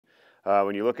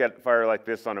When you look at a fire like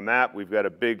this on a map, we've got a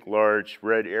big, large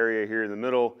red area here in the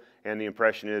middle, and the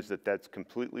impression is that that's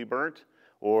completely burnt,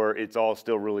 or it's all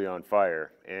still really on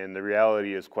fire. And the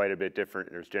reality is quite a bit different.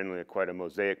 There's generally quite a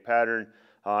mosaic pattern,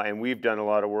 and we've done a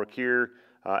lot of work here.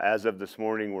 As of this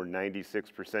morning, we're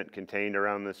 96% contained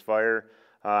around this fire,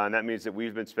 and that means that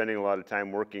we've been spending a lot of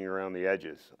time working around the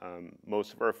edges.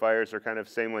 Most of our fires are kind of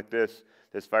same like this.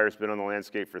 This fire's been on the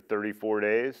landscape for 34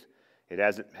 days. It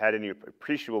hasn't had any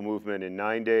appreciable movement in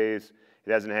 9 days.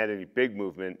 It hasn't had any big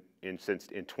movement in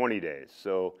 20 days.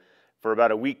 So for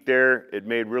about a week there, it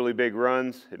made really big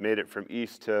runs. It made it from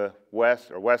east to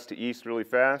west, or west to east really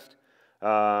fast.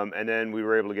 And then we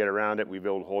were able to get around it. We've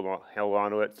been able to hold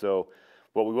on to it. So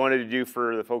what we wanted to do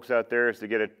for the folks out there is to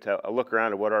get a look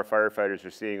around at what our firefighters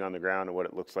are seeing on the ground and what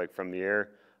it looks like from the air.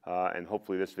 And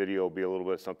hopefully this video will be a little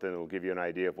bit something that will give you an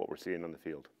idea of what we're seeing on the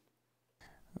field.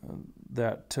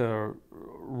 That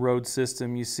road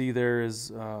system you see there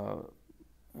is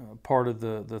part of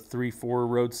the 3-4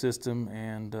 road system,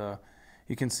 and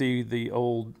you can see the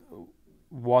old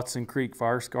Watson Creek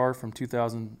fire scar from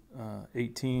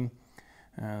 2018.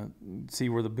 See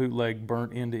where the bootleg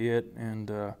burnt into it, and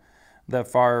that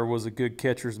fire was a good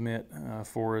catcher's mitt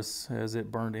for us as it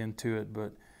burned into it.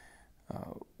 But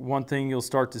one thing you'll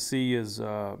start to see is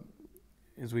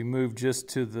as we move just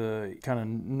to the kind of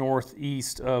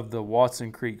northeast of the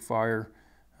Watson Creek fire,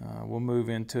 we'll move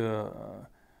into a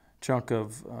chunk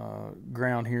of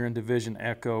ground here in Division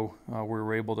Echo where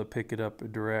we're able to pick it up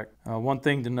direct. One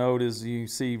thing to note is you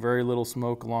see very little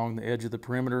smoke along the edge of the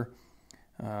perimeter.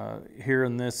 Here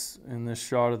in this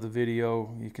shot of the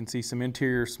video, you can see some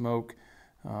interior smoke.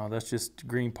 That's just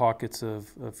green pockets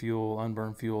of fuel,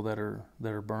 unburned fuel that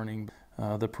are burning.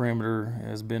 The perimeter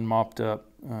has been mopped up,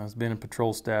 has been in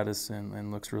patrol status,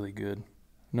 and looks really good.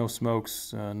 No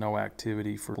smokes, no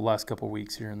activity for the last couple of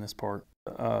weeks here in this part.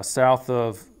 South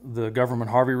of the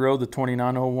Government Harvey Road, the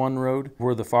 2901 road,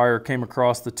 where the fire came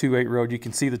across the 28 road. You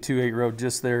can see the 28 road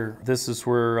just there. This is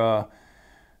where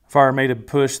fire made a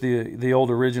push, the old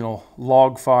original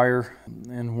log fire,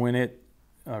 and when it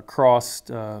crossed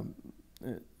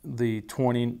the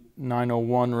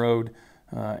 2901 road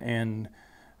and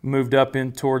moved up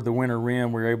in toward the winter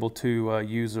rim, we were able to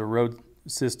use a road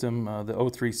system,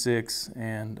 the 036,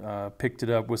 and picked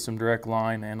it up with some direct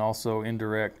line and also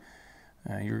indirect.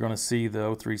 You're going to see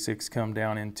the 036 come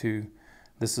down into,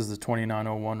 this is the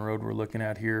 2901 road we're looking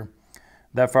at here.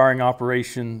 That firing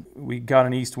operation, we got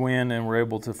an east wind and were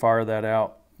able to fire that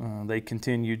out. They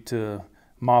continued to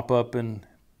mop up and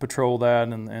patrol that,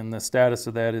 and the status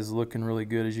of that is looking really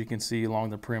good, as you can see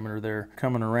along the perimeter there.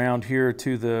 Coming around here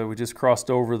to we just crossed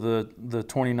over the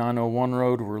 2901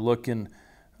 road. We're looking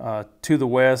to the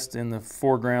west. In the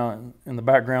foreground, in the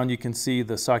background, you can see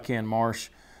the Sycan Marsh.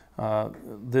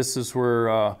 This is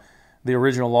where the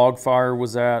original log fire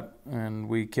was at, and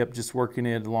we kept just working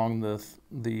it along the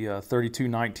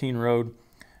 3219 road,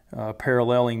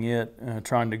 paralleling it,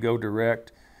 trying to go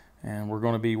direct. And we're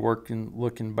going to be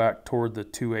looking back toward the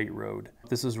 28 road.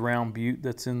 This is Round Butte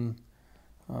that's in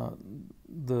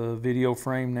the video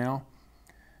frame now.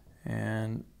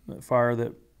 And the fire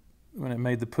that, when it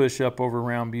made the push up over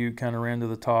Round Butte, kind of ran to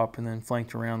the top and then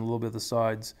flanked around a little bit of the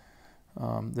sides.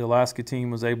 The Alaska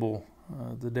team was able,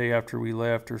 the day after we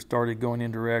left or started going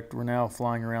indirect, we're now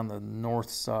flying around the north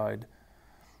side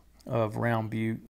of Round Butte.